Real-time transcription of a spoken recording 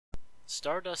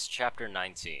Stardust Chapter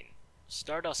 19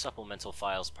 Stardust Supplemental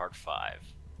Files Part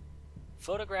 5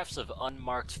 Photographs of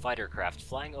unmarked fighter craft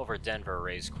flying over Denver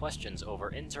raise questions over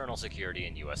internal security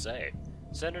in USA.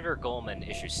 Senator Goldman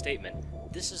issues statement,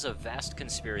 "This is a vast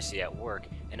conspiracy at work,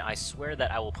 and I swear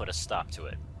that I will put a stop to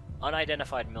it.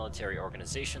 Unidentified military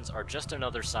organizations are just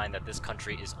another sign that this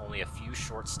country is only a few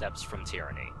short steps from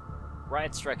tyranny."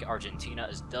 Riot strike Argentina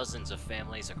as dozens of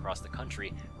families across the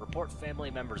country report family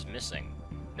members missing.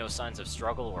 No signs of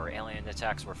struggle or alien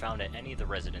attacks were found at any of the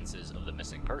residences of the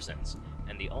missing persons,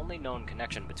 and the only known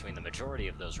connection between the majority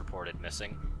of those reported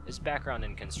missing is background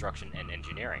in construction and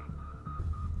engineering.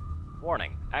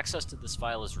 Warning: access to this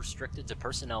file is restricted to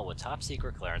personnel with top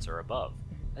secret clearance or above.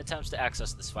 Attempts to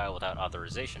access this file without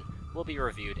authorization will be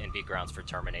reviewed and be grounds for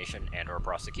termination and/or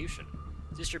prosecution.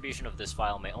 Distribution of this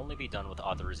file may only be done with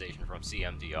authorization from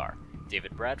CMDR.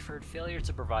 David Bradford, failure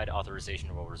to provide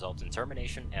authorization will result in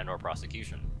termination and/or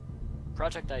prosecution.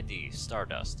 Project ID,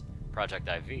 Stardust. Project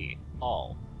IV,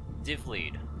 All. Div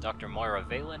Lead, Dr. Moira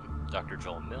Valen, Dr.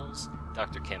 Joel Mills,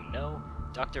 Dr. Kim No,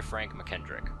 Dr. Frank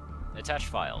McKendrick. Attached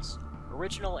files.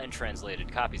 Original and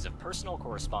translated copies of personal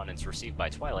correspondence received by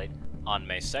Twilight on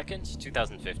May 2nd,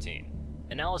 2015.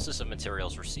 Analysis of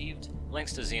materials received,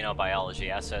 links to xenobiology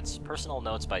assets, personal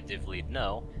notes by Div Lead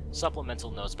No,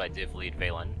 supplemental notes by Div Lead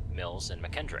Valen, Mills, and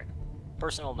McKendrick.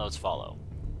 Personal notes follow.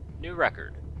 New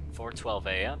record, 4:12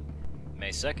 a.m.,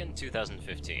 May 2nd,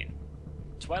 2015.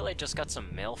 Twilight just got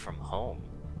some mail from home.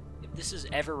 If this is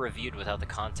ever reviewed without the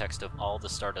context of all the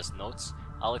Stardust notes,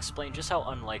 I'll explain just how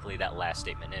unlikely that last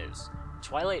statement is.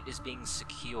 Twilight is being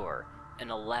secure in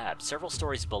a lab several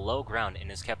stories below ground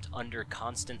and is kept under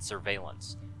constant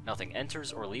surveillance. Nothing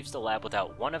enters or leaves the lab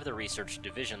without one of the research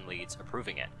division leads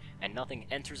approving it, and nothing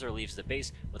enters or leaves the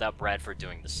base without Bradford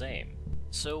doing the same.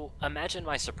 So imagine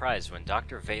my surprise when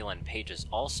Dr. Valen pages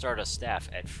all Stardust staff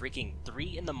at freaking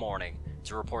 3 in the morning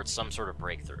to report some sort of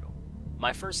breakthrough.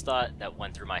 My first thought that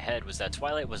went through my head was that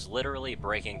Twilight was literally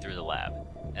breaking through the lab,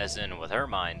 as in, with her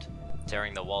mind,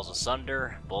 tearing the walls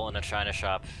asunder, bull in a china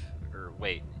shop, or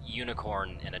wait,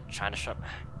 unicorn in a china shop.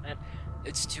 Man,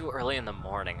 it's too early in the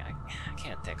morning, I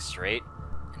can't think straight.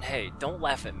 And hey, don't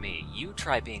laugh at me, you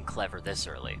try being clever this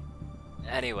early.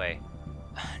 Anyway,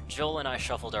 Joel and I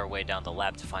shuffled our way down the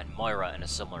lab to find Moira in a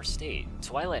similar state.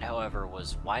 Twilight, however,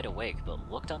 was wide awake, but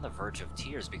looked on the verge of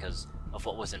tears because of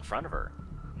what was in front of her.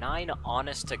 9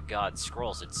 honest-to-God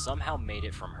scrolls had somehow made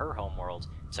it from her homeworld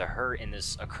to her in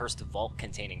this accursed vault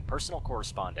containing personal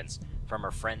correspondence from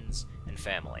her friends and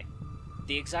family.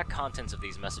 The exact contents of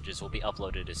these messages will be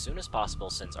uploaded as soon as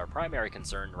possible, since our primary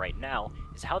concern right now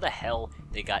is how the hell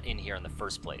they got in here in the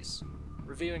first place.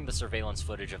 Reviewing the surveillance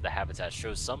footage of the habitat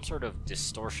shows some sort of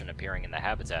distortion appearing in the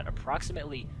habitat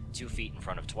approximately 2 feet in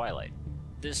front of Twilight.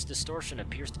 This distortion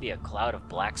appears to be a cloud of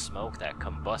black smoke that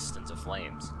combusts into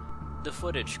flames. The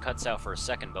footage cuts out for a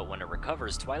second, but when it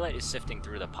recovers, Twilight is sifting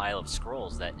through the pile of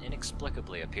scrolls that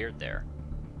inexplicably appeared there.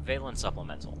 Valen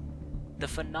Supplemental. The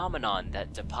phenomenon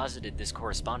that deposited this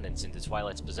correspondence into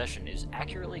Twilight's possession is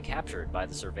accurately captured by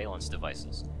the surveillance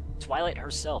devices. Twilight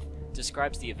herself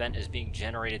describes the event as being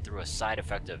generated through a side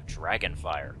effect of dragon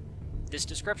fire. This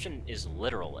description is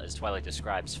literal, as Twilight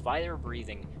describes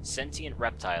fire-breathing, sentient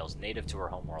reptiles native to her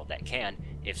homeworld that can,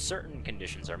 if certain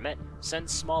conditions are met, send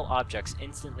small objects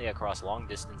instantly across long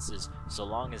distances so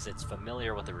long as it's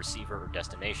familiar with the receiver or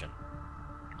destination.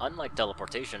 Unlike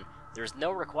teleportation, there is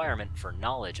no requirement for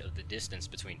knowledge of the distance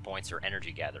between points or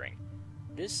energy gathering.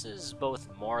 This is both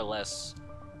more or less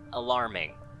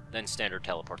alarming than standard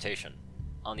teleportation.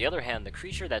 On the other hand, the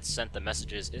creature that sent the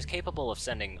messages is capable of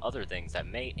sending other things that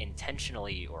may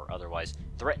intentionally or otherwise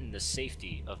threaten the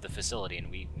safety of the facility, and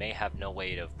we may have no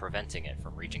way of preventing it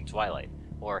from reaching Twilight,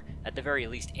 or at the very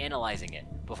least analyzing it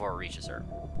before it reaches her.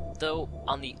 Though,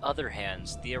 on the other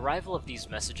hand, the arrival of these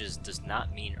messages does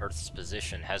not mean Earth's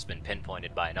position has been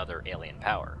pinpointed by another alien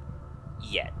power.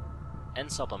 Yet.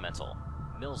 And supplemental.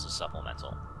 Mills'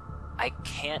 supplemental. I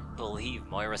can't believe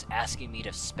Moira's asking me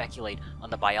to speculate on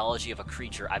the biology of a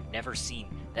creature I've never seen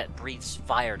that breathes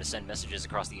fire to send messages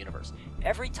across the universe.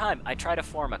 Every time I try to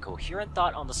form a coherent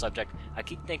thought on the subject, I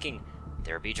keep thinking,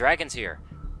 there be dragons here,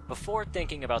 before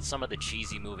thinking about some of the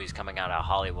cheesy movies coming out of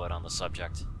Hollywood on the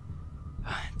subject.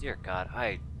 Dear God,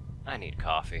 I need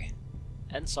coffee.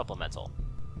 And supplemental.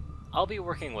 I'll be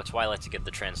working with Twilight to get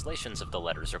the translations of the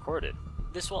letters recorded.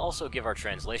 This will also give our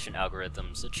translation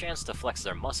algorithms a chance to flex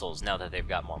their muscles now that they've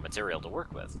got more material to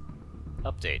work with.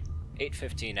 Update,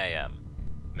 8:15 a.m.,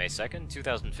 May 2nd,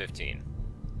 2015.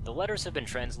 The letters have been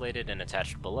translated and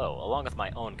attached below, along with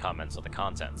my own comments on the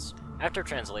contents. After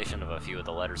translation of a few of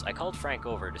the letters, I called Frank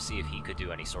over to see if he could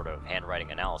do any sort of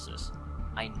handwriting analysis.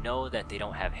 I know that they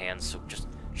don't have hands, so just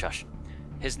shush.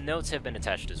 His notes have been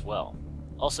attached as well.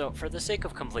 Also, for the sake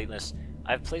of completeness,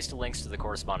 I've placed links to the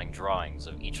corresponding drawings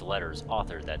of each letter's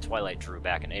author that Twilight drew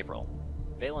back in April.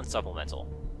 Valence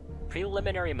Supplemental.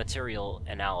 Preliminary material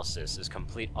analysis is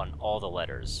complete on all the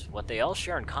letters. What they all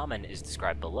share in common is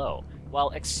described below, while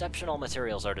exceptional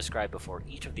materials are described before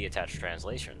each of the attached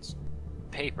translations.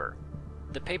 Paper.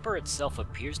 The paper itself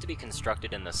appears to be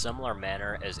constructed in the similar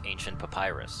manner as ancient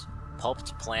papyrus.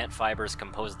 Pulped plant fibers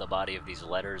compose the body of these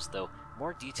letters, though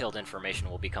more detailed information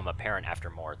will become apparent after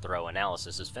more thorough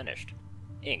analysis is finished.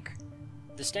 Ink.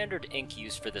 The standard ink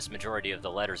used for this majority of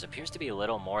the letters appears to be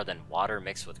little more than water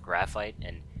mixed with graphite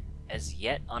and as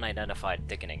yet unidentified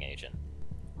thickening agent.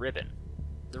 Ribbon.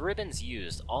 The ribbons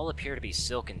used all appear to be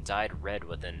silk and dyed red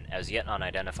with an as yet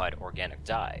unidentified organic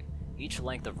dye. Each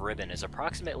length of ribbon is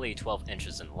approximately 12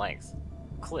 inches in length.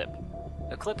 Clip.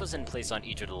 A clip was in place on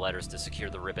each of the letters to secure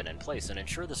the ribbon in place and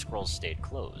ensure the scrolls stayed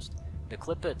closed. The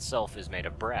clip itself is made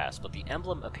of brass, but the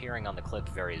emblem appearing on the clip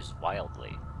varies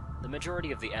wildly. The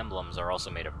majority of the emblems are also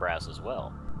made of brass as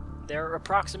well. They're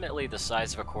approximately the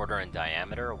size of a quarter in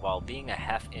diameter, while being a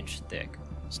half-inch thick.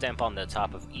 Stamp on the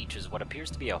top of each is what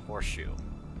appears to be a horseshoe.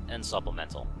 And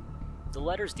supplemental. The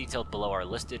letters detailed below are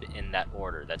listed in that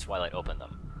order that Twilight opened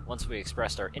them. Once we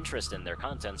expressed our interest in their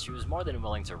contents, she was more than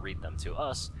willing to read them to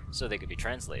us so they could be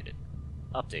translated.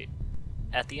 Update.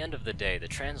 At the end of the day, the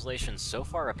translations so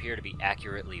far appear to be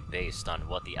accurately based on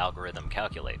what the algorithm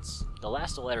calculates. The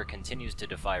last letter continues to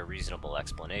defy reasonable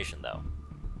explanation, though.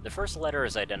 The first letter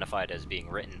is identified as being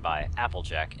written by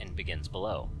Applejack and begins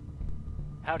below.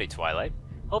 Howdy, Twilight.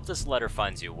 Hope this letter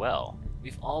finds you well.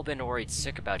 We've all been worried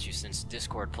sick about you since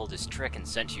Discord pulled his trick and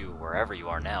sent you wherever you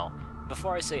are now.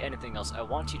 Before I say anything else, I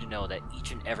want you to know that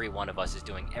each and every one of us is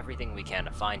doing everything we can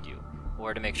to find you,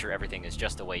 or to make sure everything is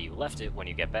just the way you left it when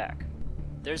you get back.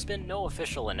 There's been no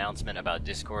official announcement about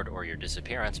Discord or your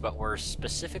disappearance, but we're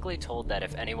specifically told that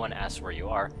if anyone asks where you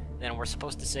are, then we're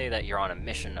supposed to say that you're on a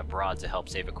mission abroad to help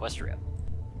save Equestria.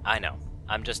 I know,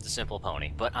 I'm just a simple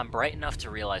pony, but I'm bright enough to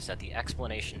realize that the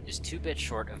explanation is 2 bits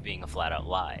short of being a flat-out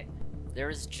lie. There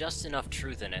is just enough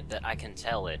truth in it that I can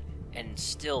tell it, and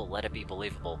still let it be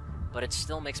believable, but it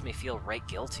still makes me feel right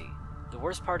guilty. The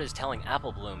worst part is telling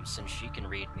Applebloom, since she can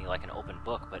read me like an open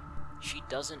book, but she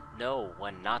doesn't know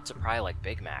when not to pry like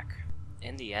Big Mac.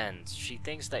 In the end, she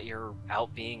thinks that you're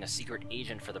out being a secret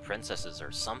agent for the princesses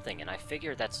or something, and I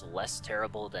figure that's less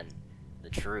terrible than the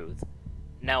truth.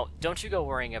 Now, don't you go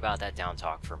worrying about that down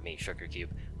talk for me, Sugar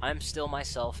Cube. I'm still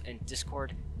myself, and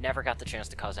Discord never got the chance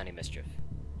to cause any mischief.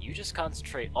 You just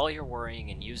concentrate all your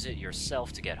worrying and use it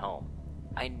yourself to get home.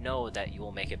 I know that you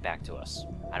will make it back to us.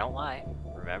 I don't lie,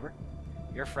 remember?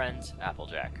 Your friend,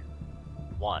 Applejack.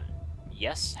 1.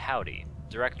 Yes, howdy.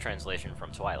 Direct translation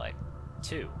from Twilight.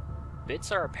 2.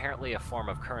 Bits are apparently a form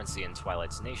of currency in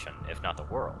Twilight's nation, if not the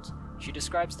world. She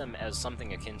describes them as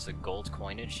something akin to gold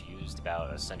coinage used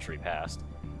about a century past.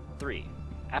 3.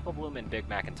 Applebloom and Big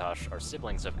Macintosh are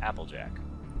siblings of Applejack.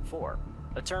 4.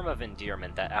 A term of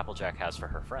endearment that Applejack has for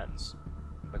her friends.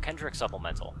 McKendrick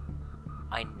Supplemental.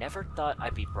 I never thought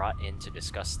I'd be brought in to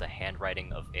discuss the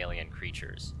handwriting of alien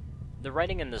creatures. The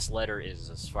writing in this letter is,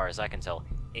 as far as I can tell,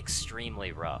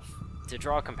 extremely rough. To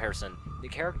draw a comparison, the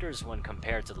characters when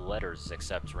compared to the letters,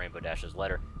 except Rainbow Dash's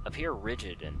letter, appear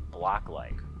rigid and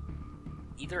block-like.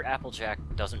 Either Applejack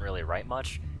doesn't really write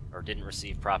much, or didn't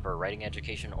receive proper writing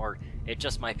education, or it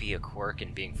just might be a quirk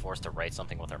in being forced to write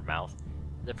something with her mouth.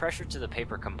 The pressure to the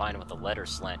paper combined with the letter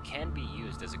slant can be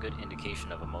used as a good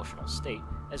indication of emotional state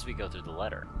as we go through the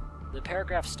letter. The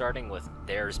paragraph starting with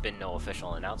 "There's been no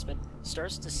official announcement"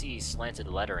 starts to see slanted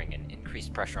lettering and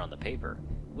increased pressure on the paper,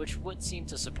 which would seem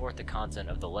to support the content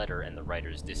of the letter and the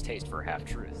writer's distaste for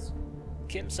half-truths.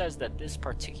 Kim says that this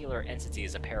particular entity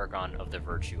is a paragon of the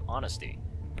virtue honesty.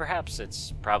 Perhaps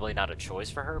it's probably not a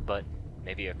choice for her, but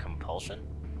maybe a compulsion?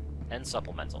 And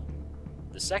supplemental.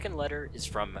 The second letter is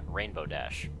from Rainbow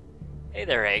Dash. Hey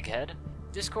there, Egghead.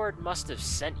 Discord must have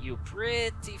sent you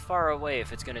pretty far away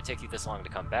if it's gonna take you this long to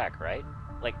come back, right?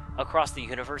 Like, across the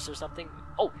universe or something?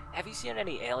 Oh, have you seen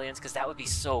any aliens? Because that would be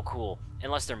so cool.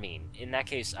 Unless they're mean. In that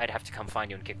case, I'd have to come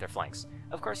find you and kick their flanks.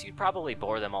 Of course, you'd probably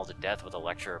bore them all to death with a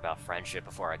lecture about friendship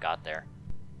before I got there.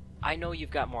 I know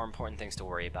you've got more important things to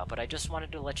worry about, but I just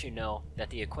wanted to let you know that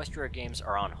the Equestria games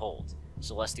are on hold.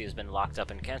 Celestia has been locked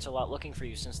up in Canterlot looking for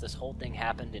you since this whole thing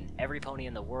happened, and every pony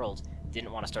in the world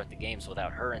didn't want to start the games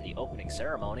without her in the opening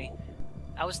ceremony.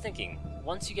 I was thinking,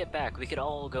 once you get back, we could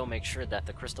all go make sure that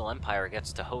the Crystal Empire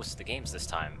gets to host the games this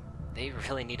time. They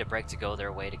really need a break to go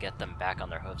their way to get them back on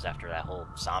their hooves after that whole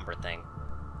Sombra thing.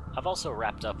 I've also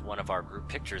wrapped up one of our group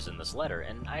pictures in this letter,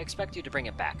 and I expect you to bring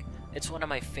it back. It's one of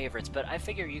my favorites, but I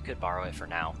figure you could borrow it for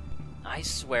now. I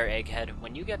swear, Egghead,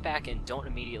 when you get back and don't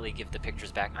immediately give the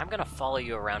pictures back, I'm gonna follow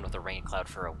you around with a rain cloud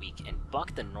for a week and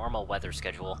buck the normal weather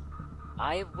schedule.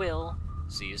 I will.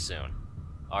 See you soon.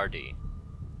 RD.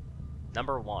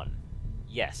 Number 1.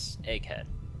 Yes, Egghead.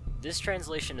 This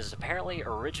translation is apparently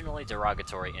originally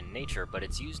derogatory in nature, but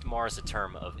it's used more as a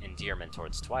term of endearment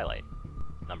towards Twilight.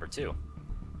 Number 2.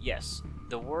 Yes,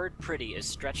 the word pretty is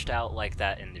stretched out like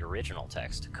that in the original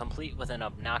text, complete with an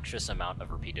obnoxious amount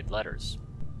of repeated letters.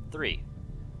 3.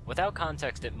 Without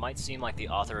context, it might seem like the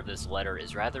author of this letter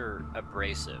is rather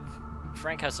abrasive.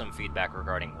 Frank has some feedback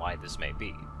regarding why this may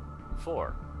be.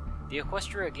 4. The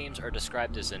Equestria Games are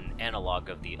described as an analog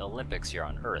of the Olympics here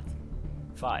on Earth.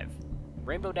 5.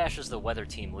 Rainbow Dash is the weather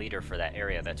team leader for that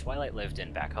area that Twilight lived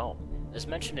in back home. As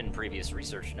mentioned in previous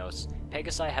research notes,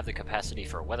 Pegasi have the capacity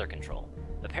for weather control.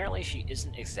 Apparently she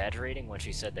isn't exaggerating when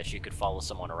she said that she could follow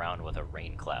someone around with a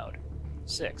rain cloud.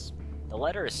 6. The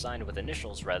letter is signed with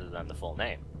initials rather than the full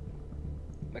name.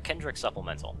 McKendrick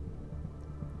Supplemental.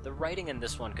 The writing in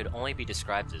this one could only be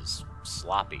described as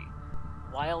sloppy.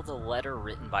 While the letter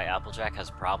written by Applejack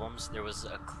has problems, there was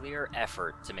a clear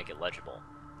effort to make it legible.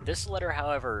 This letter,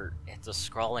 however, it's a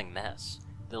scrawling mess.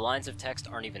 The lines of text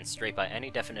aren't even straight by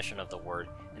any definition of the word,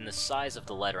 and the size of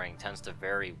the lettering tends to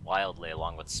vary wildly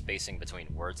along with spacing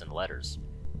between words and letters.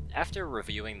 After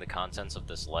reviewing the contents of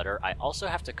this letter, I also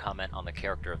have to comment on the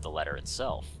character of the letter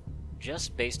itself.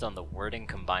 Just based on the wording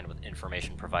combined with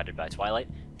information provided by Twilight,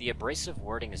 the abrasive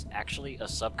wording is actually a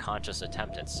subconscious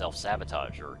attempt at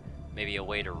self-sabotage, or maybe a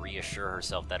way to reassure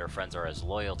herself that her friends are as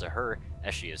loyal to her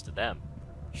as she is to them.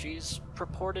 She's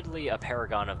purportedly a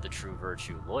paragon of the true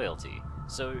virtue, loyalty,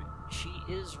 so she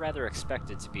is rather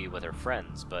expected to be with her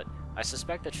friends, but I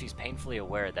suspect that she's painfully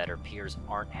aware that her peers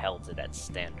aren't held to that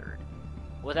standard.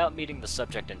 Without meeting the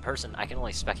subject in person, I can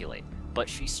only speculate, but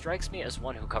she strikes me as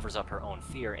one who covers up her own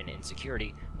fear and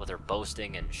insecurity with her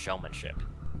boasting and showmanship.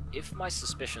 If my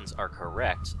suspicions are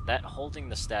correct, that holding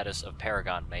the status of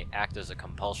paragon may act as a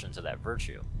compulsion to that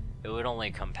virtue. It would only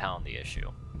compound the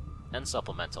issue. And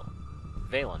Supplemental.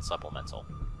 Valence Supplemental.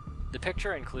 The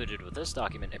picture included with this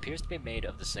document appears to be made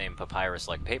of the same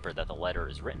papyrus-like paper that the letter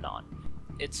is written on.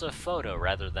 It's a photo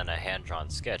rather than a hand-drawn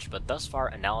sketch, but thus far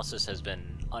analysis has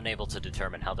been unable to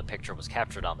determine how the picture was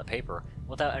captured on the paper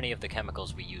without any of the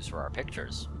chemicals we use for our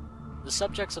pictures. The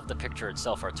subjects of the picture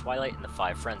itself are Twilight and the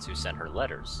 5 friends who sent her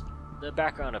letters. The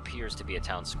background appears to be a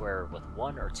town square with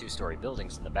 1- or 2-story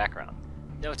buildings in the background.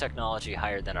 No technology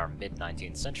higher than our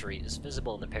mid-19th century is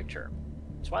visible in the picture.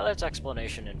 Twilight's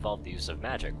explanation involved the use of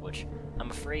magic, which I'm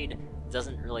afraid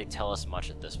doesn't really tell us much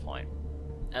at this point.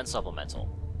 And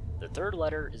Supplemental. The 3rd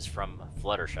letter is from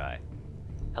Fluttershy.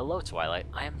 Hello, Twilight.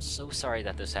 I am so sorry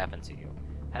that this happened to you.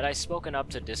 Had I spoken up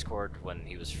to Discord when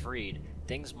he was freed,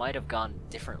 things might have gone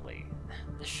differently.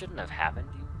 This shouldn't have happened.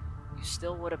 You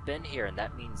still would have been here, and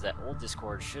that means that old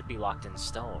Discord should be locked in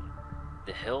stone.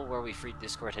 The hill where we freed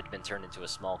Discord had been turned into a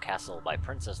small castle by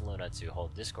Princess Luna to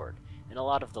hold Discord, and a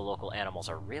lot of the local animals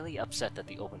are really upset that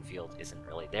the open field isn't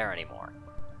really there anymore.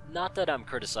 Not that I'm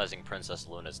criticizing Princess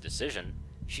Luna's decision.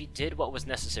 She did what was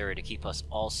necessary to keep us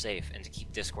all safe and to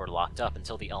keep Discord locked up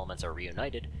until the elements are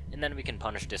reunited, and then we can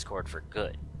punish Discord for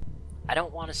good. I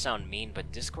don't want to sound mean,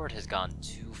 but Discord has gone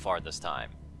too far this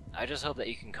time. I just hope that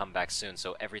you can come back soon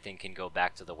so everything can go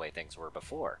back to the way things were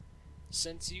before.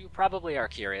 Since you probably are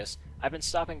curious, I've been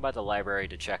stopping by the library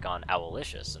to check on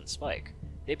Owlicious and Spike.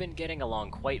 They've been getting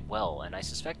along quite well, and I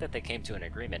suspect that they came to an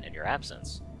agreement in your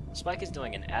absence. Spike is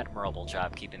doing an admirable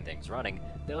job keeping things running,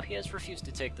 though he has refused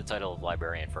to take the title of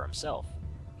librarian for himself.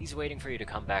 He's waiting for you to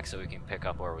come back so we can pick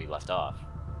up where we left off.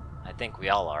 I think we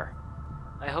all are.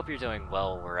 I hope you're doing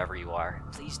well wherever you are.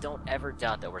 Please don't ever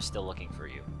doubt that we're still looking for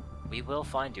you. We will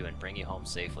find you and bring you home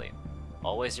safely.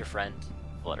 Always your friend,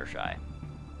 Fluttershy.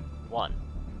 1.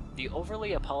 The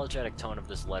overly apologetic tone of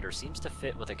this letter seems to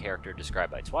fit with a character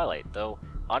described by Twilight, though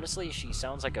honestly she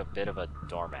sounds like a bit of a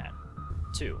doormat.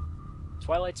 2.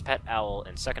 Twilight's pet owl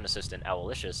and second assistant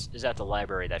Owlicious is at the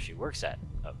library that she works at,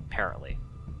 apparently.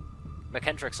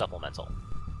 McKendrick Supplemental.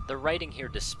 The writing here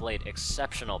displayed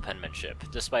exceptional penmanship,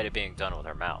 despite it being done with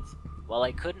her mouth. While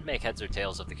I couldn't make heads or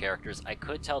tails of the characters, I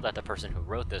could tell that the person who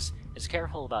wrote this is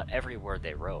careful about every word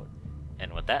they wrote.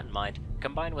 And with that in mind,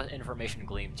 combined with information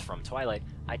gleaned from Twilight,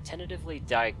 I tentatively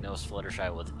diagnosed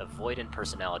Fluttershy with avoidant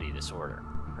personality disorder.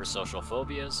 Her social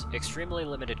phobias, extremely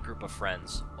limited group of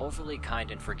friends, overly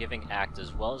kind and forgiving act,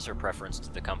 as well as her preference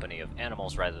to the company of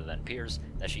animals rather than peers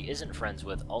that she isn't friends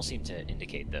with all seem to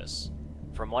indicate this.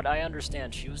 From what I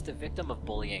understand, she was the victim of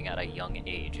bullying at a young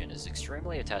age and is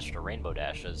extremely attached to Rainbow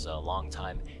Dash as a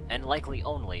long-time, and likely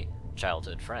only,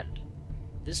 childhood friend.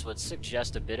 This would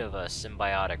suggest a bit of a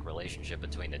symbiotic relationship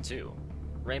between the two.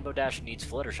 Rainbow Dash needs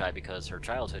Fluttershy because her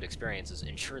childhood experiences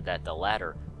ensure that the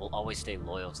latter will always stay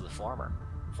loyal to the former.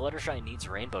 Fluttershy needs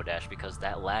Rainbow Dash because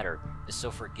that latter is so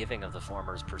forgiving of the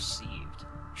former's perceived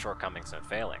shortcomings and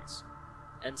failings.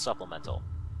 And Supplemental.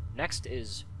 Next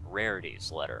is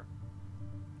Rarity's letter.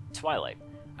 Twilight,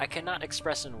 I cannot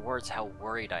express in words how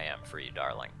worried I am for you,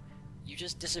 darling. You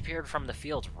just disappeared from the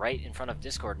field right in front of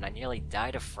Discord and I nearly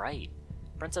died of fright.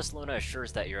 Princess Luna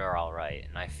assures that you're alright,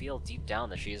 and I feel deep down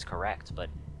that she is correct, but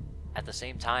at the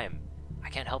same time, I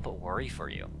can't help but worry for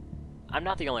you. I'm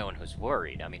not the only one who's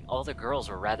worried. I mean, all the girls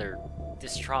were rather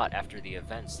distraught after the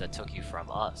events that took you from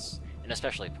us, and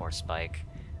especially poor Spike.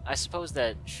 I suppose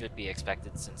that should be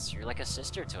expected since you're like a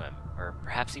sister to him, or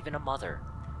perhaps even a mother.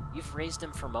 You've raised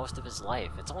him for most of his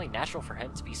life. It's only natural for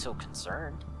him to be so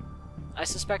concerned. I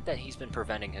suspect that he's been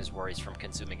preventing his worries from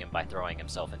consuming him by throwing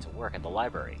himself into work at the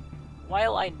library.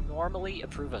 While I normally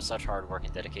approve of such hard work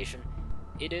and dedication,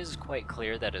 it is quite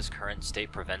clear that his current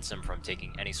state prevents him from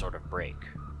taking any sort of break.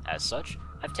 As such,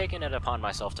 I've taken it upon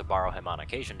myself to borrow him on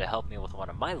occasion to help me with one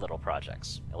of my little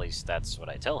projects. At least that's what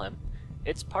I tell him.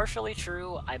 It's partially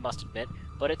true, I must admit,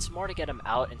 but it's more to get him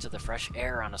out into the fresh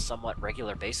air on a somewhat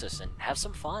regular basis and have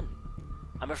some fun.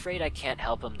 I'm afraid I can't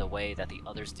help him the way that the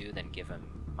others do than give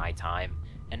him my time,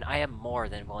 and I am more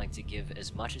than willing to give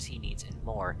as much as he needs and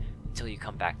more until you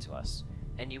come back to us.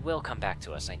 And you will come back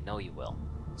to us, I know you will.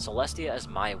 Celestia is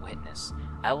my witness.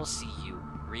 I will see you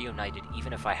reunited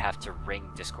even if I have to wring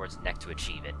Discord's neck to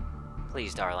achieve it.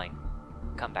 Please, darling,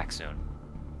 come back soon.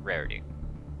 Rarity.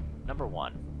 Number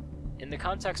 1. In the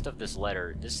context of this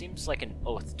letter, this seems like an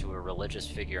oath to a religious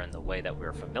figure in the way that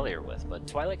we're familiar with, but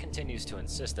Twilight continues to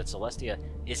insist that Celestia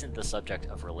isn't the subject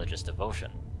of religious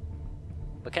devotion.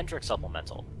 McKendrick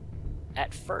Supplemental.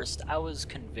 At first, I was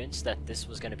convinced that this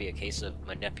was going to be a case of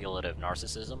manipulative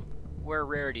narcissism, where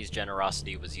Rarity's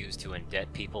generosity was used to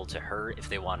indebt people to her if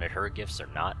they wanted her gifts or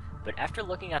not, but after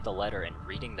looking at the letter and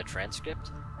reading the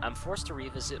transcript, I'm forced to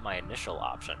revisit my initial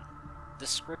option. The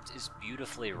script is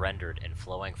beautifully rendered in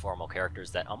flowing formal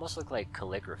characters that almost look like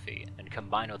calligraphy, and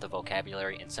combined with the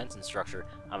vocabulary and sentence structure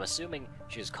I'm assuming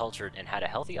she is cultured and had a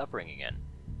healthy upbringing in.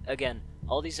 Again,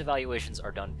 all these evaluations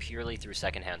are done purely through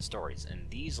secondhand stories and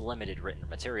these limited written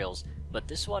materials, but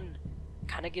this one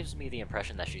kinda gives me the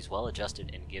impression that she's well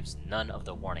adjusted and gives none of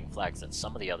the warning flags that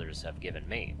some of the others have given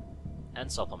me.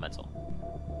 And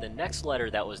Supplemental. The next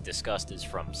letter that was discussed is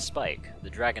from Spike, the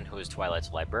dragon who is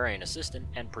Twilight's librarian assistant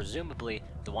and presumably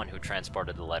the one who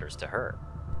transported the letters to her.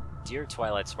 Dear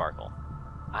Twilight Sparkle,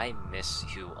 I miss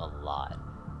you a lot.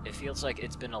 It feels like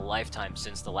it's been a lifetime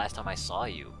since the last time I saw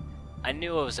you. I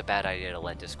knew it was a bad idea to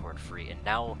let Discord free, and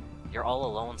now you're all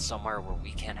alone somewhere where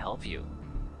we can't help you.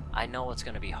 I know it's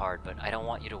gonna be hard, but I don't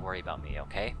want you to worry about me,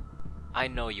 okay? I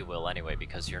know you will anyway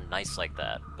because you're nice like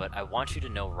that, but I want you to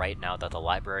know right now that the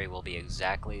library will be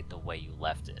exactly the way you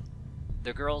left it.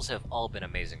 The girls have all been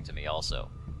amazing to me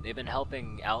also. They've been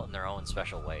helping out in their own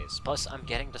special ways, plus I'm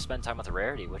getting to spend time with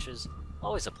Rarity, which is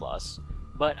always a plus.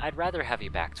 But I'd rather have you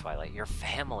back, Twilight. You're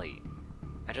family.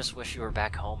 I just wish you were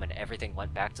back home and everything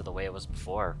went back to the way it was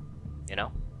before, you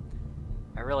know?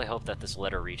 I really hope that this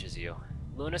letter reaches you.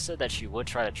 Luna said that she would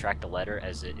try to track the letter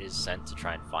as it is sent to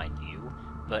try and find you,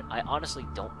 but I honestly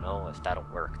don't know if that'll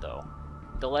work though.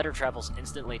 The letter travels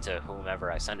instantly to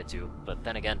whomever I send it to, but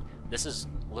then again, this is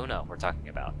Luna we're talking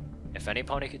about. If any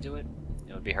pony could do it,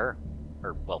 it would be her.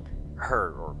 Or, well,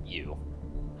 her or you.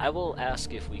 I will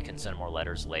ask if we can send more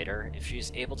letters later. If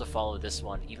she's able to follow this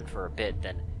one even for a bit,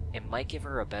 then it might give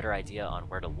her a better idea on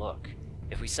where to look.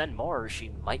 If we send more,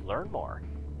 she might learn more.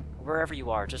 Wherever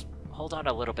you are, just hold on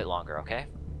a little bit longer, okay?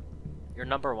 Your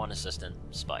number 1 assistant,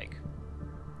 Spike.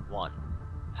 1.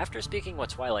 After speaking with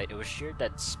Twilight, it was shared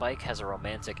that Spike has a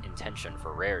romantic intention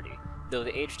for Rarity, though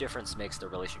the age difference makes the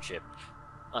relationship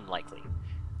unlikely.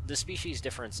 The species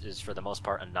difference is for the most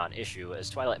part a non-issue, as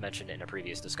Twilight mentioned in a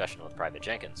previous discussion with Private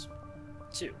Jenkins.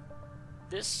 2.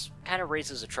 This kind of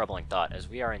raises a troubling thought, as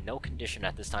we are in no condition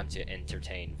at this time to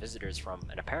entertain visitors from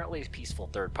an apparently peaceful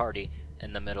third party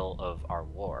in the middle of our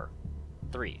war.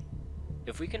 3.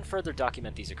 If we can further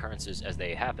document these occurrences as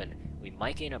they happen, we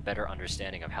might gain a better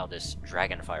understanding of how this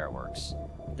dragonfire works.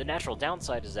 The natural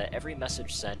downside is that every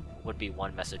message sent would be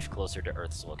one message closer to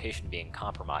Earth's location being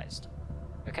compromised.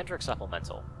 McKendrick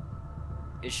Supplemental.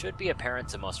 It should be apparent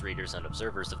to most readers and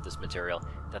observers of this material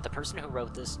that the person who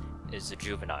wrote this is a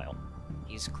juvenile.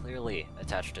 He's clearly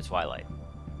attached to Twilight.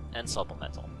 And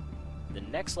Supplemental. The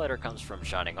next letter comes from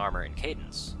Shining Armor and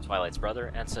Cadence, Twilight's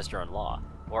brother and sister-in-law,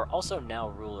 who are also now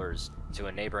rulers to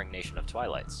a neighboring nation of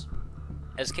Twilight's.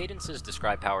 As Cadence's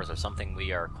described powers are something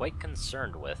we are quite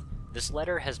concerned with, This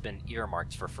letter has been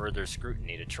earmarked for further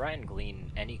scrutiny to try and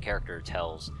glean any character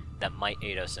tells that might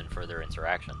aid us in further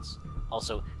interactions.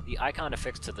 Also, the icon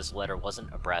affixed to this letter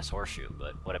wasn't a brass horseshoe,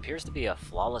 but what appears to be a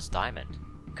flawless diamond,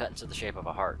 cut into the shape of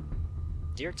a heart.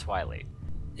 Dear Twilight,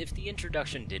 if the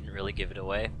introduction didn't really give it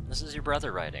away, this is your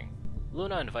brother writing.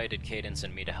 Luna invited Cadence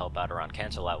and me to help out around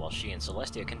Cantaloupe while she and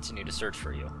Celestia continue to search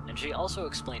for you, and she also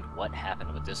explained what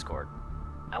happened with Discord.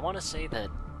 I want to say that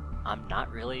I'm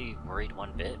not really worried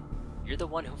one bit. You're the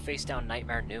one who faced down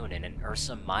Nightmare Noon in an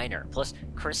Ursa Minor, plus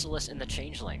Chrysalis and the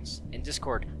Changelings. In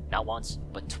Discord, not once,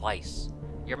 but twice.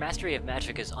 Your mastery of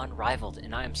magic is unrivaled,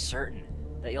 and I am certain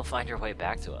that you'll find your way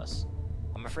back to us.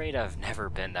 I'm afraid I've never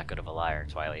been that good of a liar,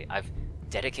 Twilight. I've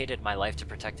dedicated my life to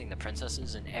protecting the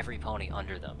princesses and every pony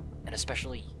under them, and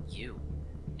especially you.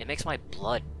 It makes my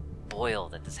blood boil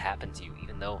that this happened to you,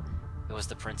 even though it was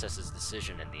the princess's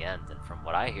decision in the end, and from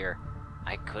what I hear,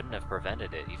 I couldn't have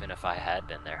prevented it even if I had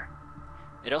been there.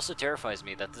 It also terrifies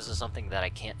me that this is something that I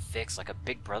can't fix like a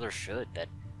big brother should, that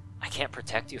I can't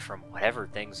protect you from whatever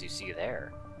things you see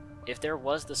there. If there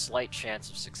was the slight chance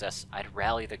of success, I'd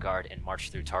rally the guard and march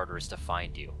through Tartarus to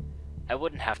find you. I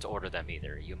wouldn't have to order them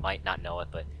either, you might not know it,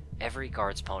 but every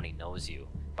guard's pony knows you,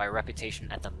 by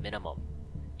reputation at the minimum.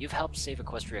 You've helped save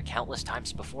Equestria countless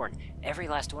times before, and every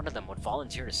last one of them would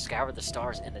volunteer to scour the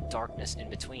stars and the darkness in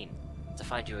between, to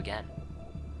find you again.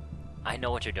 I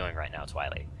know what you're doing right now,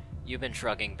 Twilight. You've been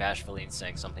shrugging bashfully and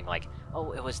saying something like,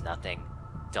 "Oh, it was nothing."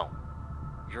 Don't.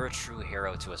 You're a true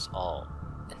hero to us all,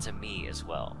 and to me as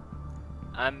well.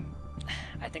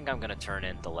 I think I'm gonna turn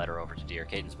in the letter over to Dear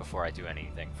Cadence before I do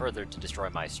anything further to destroy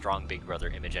my strong big brother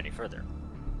image any further.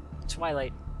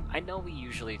 Twilight, I know we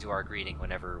usually do our greeting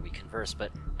whenever we converse,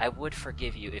 but I would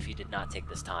forgive you if you did not take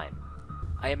this time.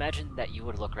 I imagine that you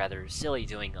would look rather silly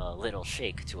doing a little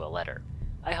shake to a letter.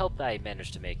 I hope that I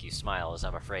managed to make you smile, as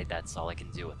I'm afraid that's all I can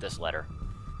do with this letter.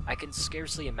 I can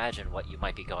scarcely imagine what you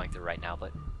might be going through right now,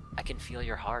 but I can feel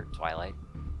your heart, Twilight.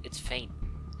 It's faint,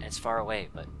 and it's far away,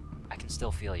 but I can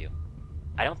still feel you.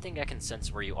 I don't think I can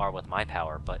sense where you are with my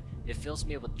power, but it fills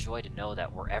me with joy to know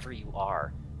that wherever you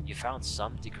are, you found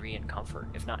some degree in comfort,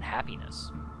 if not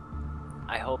happiness.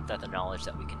 I hope that the knowledge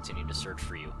that we continue to search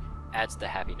for you adds the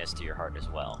happiness to your heart as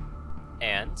well.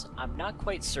 And I'm not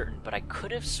quite certain, but I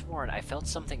could have sworn I felt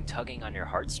something tugging on your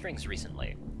heartstrings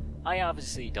recently. I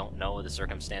obviously don't know the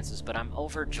circumstances, but I'm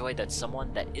overjoyed that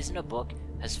someone that isn't a book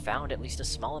has found at least a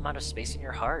small amount of space in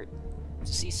your heart.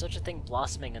 To see such a thing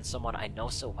blossoming in someone I know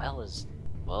so well is,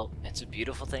 well, it's a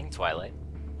beautiful thing, Twilight.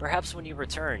 Perhaps when you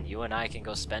return, you and I can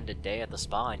go spend a day at the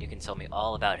spa and you can tell me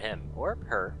all about him, or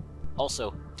her.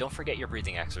 Also, don't forget your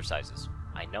breathing exercises.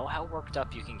 I know how worked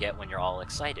up you can get when you're all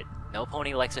excited. No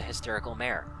pony likes a hysterical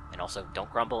mare. And also, don't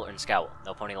grumble and scowl.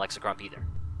 No pony likes a grump either.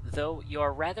 Though, you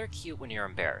are rather cute when you're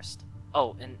embarrassed.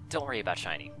 Oh, and don't worry about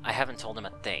Shiny. I haven't told him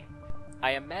a thing.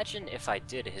 I imagine if I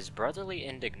did, his brotherly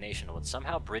indignation would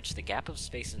somehow bridge the gap of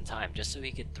space and time just so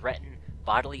he could threaten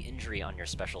bodily injury on your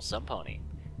special sub-pony.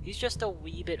 He's just a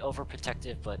wee bit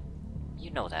overprotective, but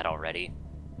you know that already.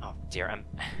 Oh dear, I'm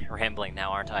rambling now,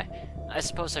 aren't I? I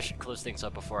suppose I should close things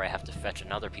up before I have to fetch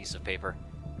another piece of paper.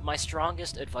 My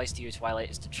strongest advice to you, Twilight,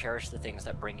 is to cherish the things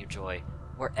that bring you joy,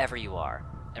 wherever you are.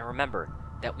 And remember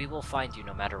that we will find you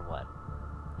no matter what.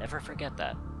 Never forget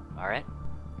that, alright?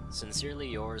 Sincerely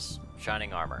yours,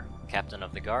 Shining Armor, Captain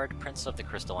of the Guard, Prince of the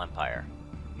Crystal Empire.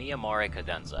 Mi Amore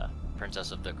Cadenza,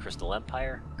 Princess of the Crystal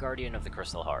Empire, Guardian of the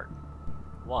Crystal Heart.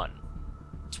 1.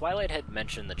 Twilight had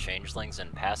mentioned the changelings in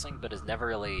passing, but has never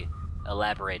really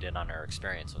elaborated on her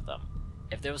experience with them.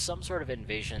 If there was some sort of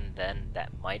invasion then,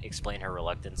 that might explain her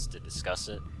reluctance to discuss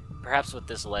it. Perhaps with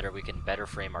this letter we can better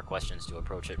frame our questions to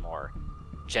approach it more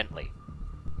gently.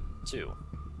 2.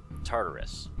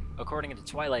 Tartarus. According to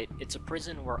Twilight, it's a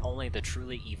prison where only the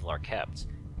truly evil are kept.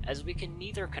 As we can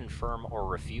neither confirm or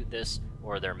refute this,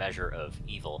 or their measure of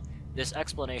evil, this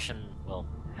explanation will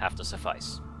have to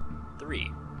suffice.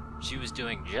 3. She was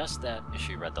doing just that as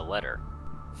she read the letter.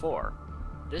 4.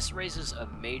 This raises a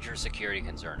major security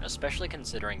concern, especially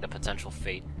considering the potential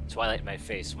fate Twilight might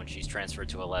face when she's transferred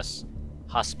to a less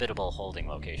hospitable holding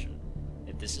location.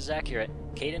 If this is accurate,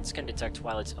 Cadence can detect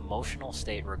Twilight's emotional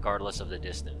state regardless of the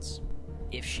distance.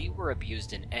 If she were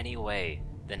abused in any way,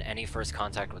 then any first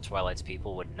contact with Twilight's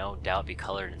people would no doubt be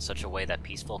colored in such a way that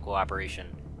peaceful cooperation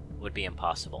would be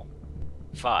impossible.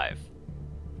 5.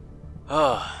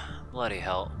 Bloody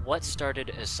hell. What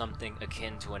started as something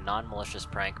akin to a non-malicious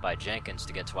prank by Jenkins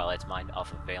to get Twilight's mind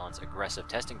off of Valen's aggressive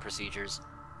testing procedures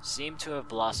seemed to have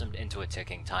blossomed into a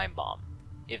ticking time bomb.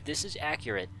 If this is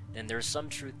accurate, then there's some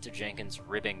truth to Jenkins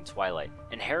ribbing Twilight,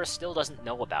 and Harris still doesn't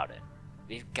know about it.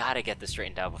 We've gotta get this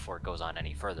straightened out before it goes on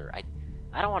any further.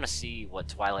 I don't want to see what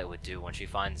Twilight would do when she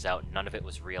finds out none of it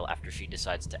was real after she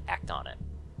decides to act on it.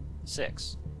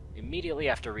 6. Immediately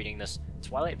after reading this,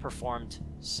 Twilight performed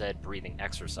said breathing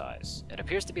exercise. It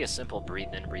appears to be a simple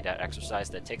breathe in, breathe out exercise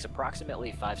that takes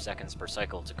approximately 5 seconds per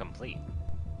cycle to complete.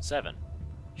 7.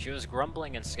 She was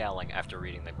grumbling and scowling after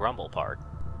reading the grumble part.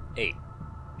 8.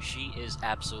 She is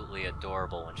absolutely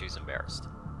adorable when she's embarrassed.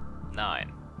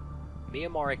 9.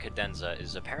 Miyamori Cadenza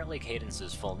is apparently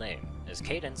Cadence's full name, as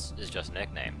Cadence is just a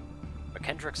nickname.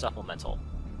 McKendrick Supplemental.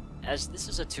 As this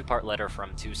is a 2-part letter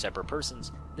from 2 separate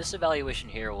persons, this evaluation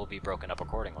here will be broken up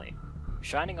accordingly.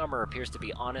 Shining Armor appears to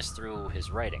be honest through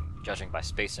his writing, judging by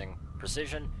spacing,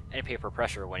 precision, and paper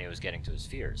pressure when he was getting to his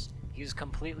fears. He is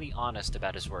completely honest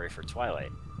about his worry for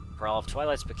Twilight. For all of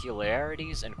Twilight's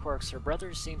peculiarities and quirks, her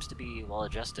brother seems to be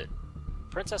well-adjusted.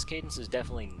 Princess Cadence is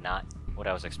definitely not what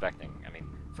I was expecting. I mean,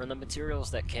 from the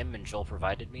materials that Kim and Joel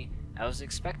provided me, I was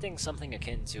expecting something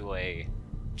akin to a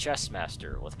chess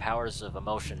master with powers of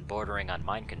emotion bordering on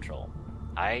mind control.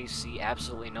 I see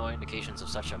absolutely no indications of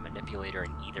such a manipulator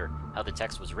in either how the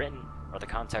text was written or the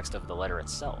context of the letter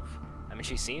itself. I mean,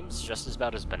 she seems just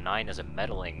about as benign as a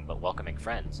meddling but welcoming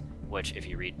friend, which, if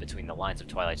you read between the lines of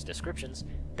Twilight's descriptions,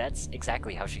 that's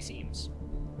exactly how she seems.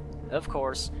 Of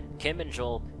course, Kim and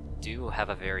Joel do have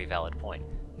a very valid point.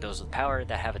 Those with power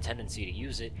that have a tendency to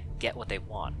use it get what they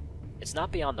want. It's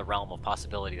not beyond the realm of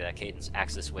possibility that Cadence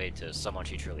acts this way to someone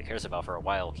she truly cares about for a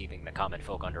while, keeping the common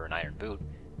folk under an iron boot.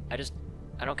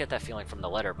 I don't get that feeling from the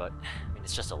letter, but, I mean,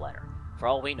 it's just a letter. For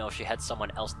all we know, she had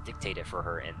someone else dictate it for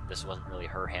her, and this wasn't really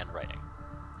her handwriting.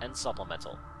 And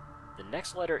Supplemental. The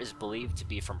next letter is believed to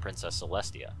be from Princess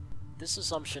Celestia. This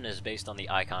assumption is based on the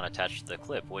icon attached to the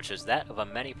clip, which is that of a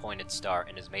many-pointed star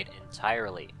and is made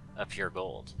entirely of pure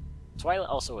gold. Twilight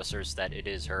also asserts that it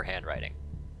is her handwriting.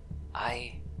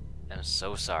 I am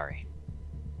so sorry.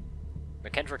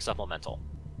 McKendrick Supplemental.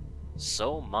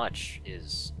 So much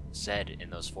is said in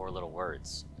those 4 little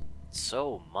words.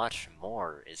 So much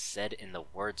more is said in the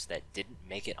words that didn't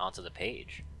make it onto the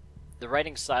page. The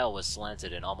writing style was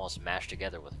slanted and almost mashed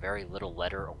together with very little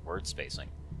letter or word spacing.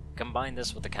 Combine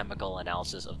this with the chemical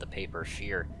analysis of the paper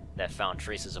sheer that found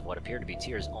traces of what appear to be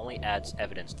tears only adds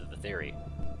evidence to the theory.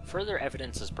 Further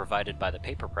evidence is provided by the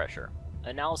paper pressure.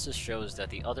 Analysis shows that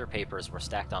the other papers were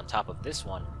stacked on top of this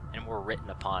one and were written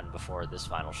upon before this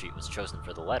final sheet was chosen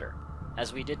for the letter.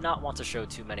 As we did not want to show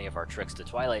too many of our tricks to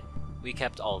Twilight, we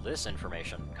kept all this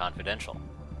information confidential.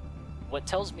 What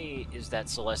tells me is that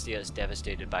Celestia is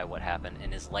devastated by what happened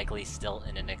and is likely still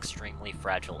in an extremely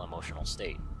fragile emotional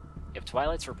state. If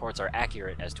Twilight's reports are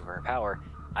accurate as to her power,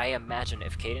 I imagine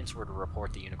if Cadence were to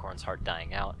report the unicorn's heart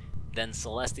dying out, then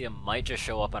Celestia might just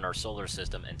show up on our solar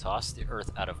system and toss the Earth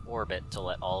out of orbit to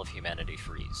let all of humanity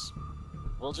freeze.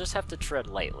 We'll just have to tread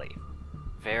lightly.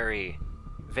 Very,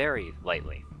 very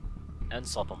lightly. And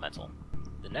Supplemental.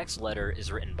 The next letter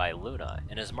is written by Luna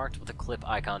and is marked with a clip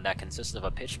icon that consists of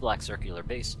a pitch-black circular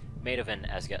base made of an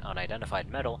as-yet unidentified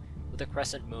metal with a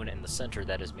crescent moon in the center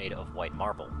that is made of white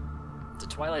marble. To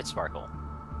Twilight Sparkle,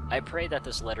 I pray that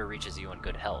this letter reaches you in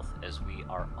good health, as we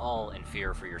are all in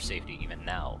fear for your safety even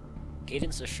now.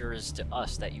 Cadence assures to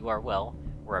us that you are well,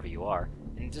 wherever you are,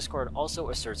 and Discord also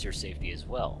asserts your safety as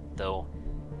well, though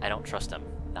I don't trust him,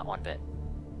 not one bit.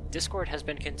 Discord has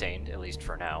been contained, at least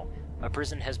for now. A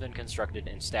prison has been constructed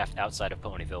and staffed outside of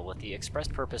Ponyville with the express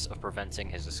purpose of preventing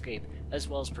his escape, as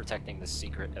well as protecting the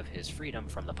secret of his freedom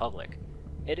from the public.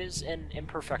 It is an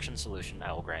imperfection solution,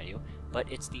 I will grant you,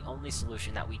 but it's the only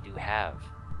solution that we do have.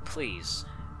 Please,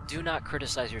 do not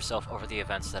criticize yourself over the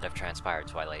events that have transpired,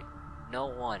 Twilight. No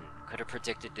one could have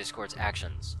predicted Discord's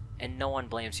actions, and no one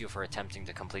blames you for attempting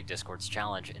to complete Discord's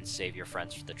challenge and save your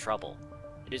friends the trouble.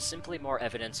 It is simply more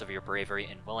evidence of your bravery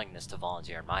and willingness to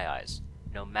volunteer in my eyes,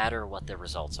 no matter what the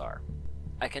results are.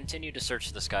 I continue to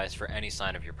search the skies for any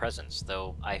sign of your presence,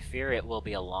 though I fear it will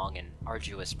be a long and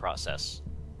arduous process.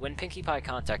 When Pinkie Pie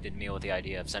contacted me with the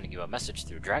idea of sending you a message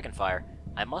through Dragonfire,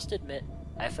 I must admit,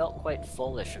 I felt quite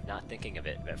foolish of not thinking of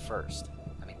it at first.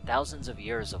 I mean, thousands of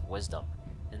years of wisdom,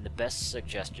 and the best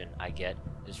suggestion I get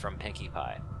is from Pinkie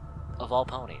Pie. Of all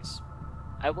ponies.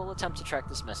 I will attempt to track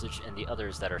this message and the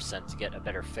others that are sent to get a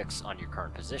better fix on your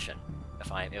current position.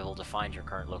 If I am able to find your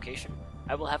current location,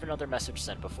 I will have another message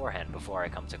sent beforehand before I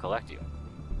come to collect you.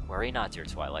 Worry not, dear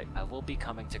Twilight, I will be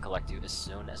coming to collect you as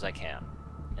soon as I can.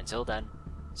 Until then,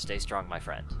 stay strong, my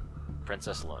friend.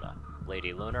 Princess Luna,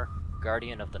 Lady Lunar,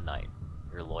 Guardian of the Night,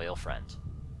 your loyal friend.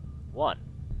 1.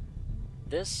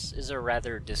 This is a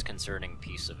rather disconcerting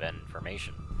piece of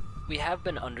information. We have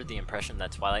been under the impression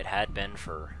that Twilight had been,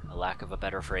 for a lack of a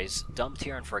better phrase, dumped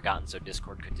here and forgotten so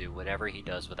Discord could do whatever he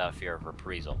does without fear of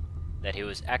reprisal. that he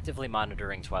was actively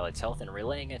monitoring Twilight's health and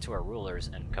relaying it to her rulers,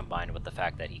 and combined with the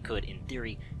fact that he could, in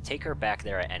theory, take her back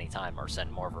there at any time or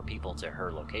send more of her people to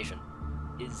her location,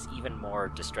 is even more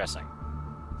distressing.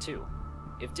 2.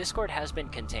 If Discord has been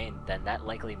contained, then that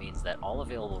likely means that all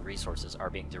available resources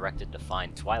are being directed to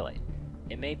find Twilight.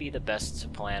 It may be the best to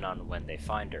plan on when they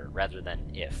find her, rather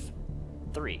than if.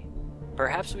 3.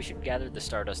 Perhaps we should gather the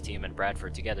Stardust team and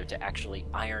Bradford together to actually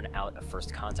iron out a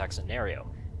first contact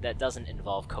scenario that doesn't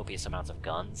involve copious amounts of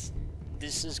guns.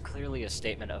 This is clearly a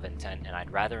statement of intent, and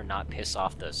I'd rather not piss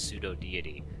off the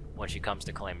pseudo-deity when she comes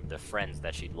to claim the friends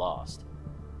that she'd lost.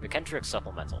 McKendrick's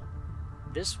Supplemental.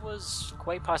 This was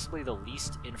quite possibly the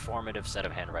least informative set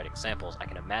of handwriting samples I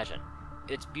can imagine.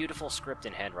 It's beautiful script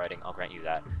in handwriting, I'll grant you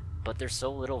that, but there's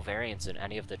so little variance in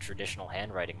any of the traditional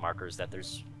handwriting markers that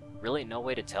there's really no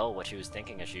way to tell what she was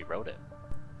thinking as she wrote it.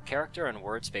 Character and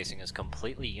word spacing is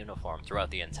completely uniform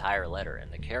throughout the entire letter,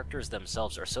 and the characters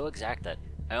themselves are so exact that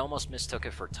I almost mistook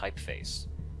it for typeface.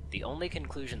 The only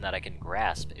conclusion that I can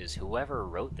grasp is whoever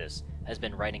wrote this has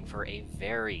been writing for a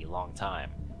very long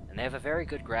time, and they have a very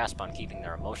good grasp on keeping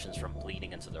their emotions from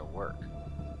bleeding into their work.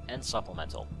 And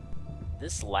Supplemental.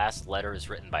 This last letter is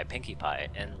written by Pinkie Pie,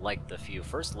 and like the few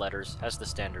first letters, has the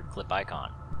standard clip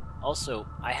icon. Also,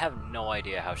 I have no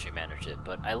idea how she managed it,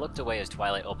 but I looked away as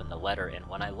Twilight opened the letter, and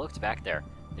when I looked back there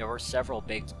were several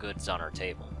baked goods on her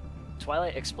table.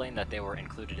 Twilight explained that they were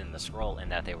included in the scroll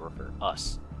and that they were for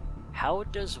us. How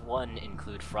does one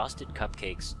include frosted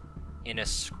cupcakes in a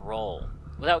scroll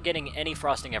without getting any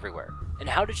frosting everywhere? And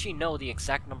how did she know the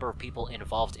exact number of people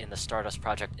involved in the Stardust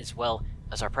Project as well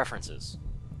as our preferences?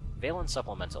 Valen's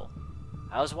Supplemental.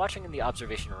 I was watching in the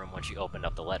observation room when she opened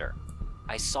up the letter.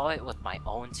 I saw it with my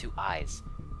own 2 eyes,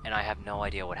 and I have no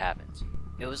idea what happened.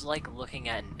 It was like looking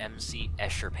at an M.C.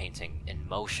 Escher painting in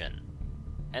motion.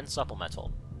 And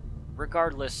Supplemental.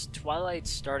 Regardless,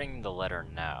 Twilight's starting the letter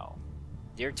now.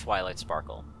 Dear Twilight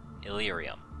Sparkle,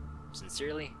 Illyrium.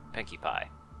 Sincerely, Pinkie Pie.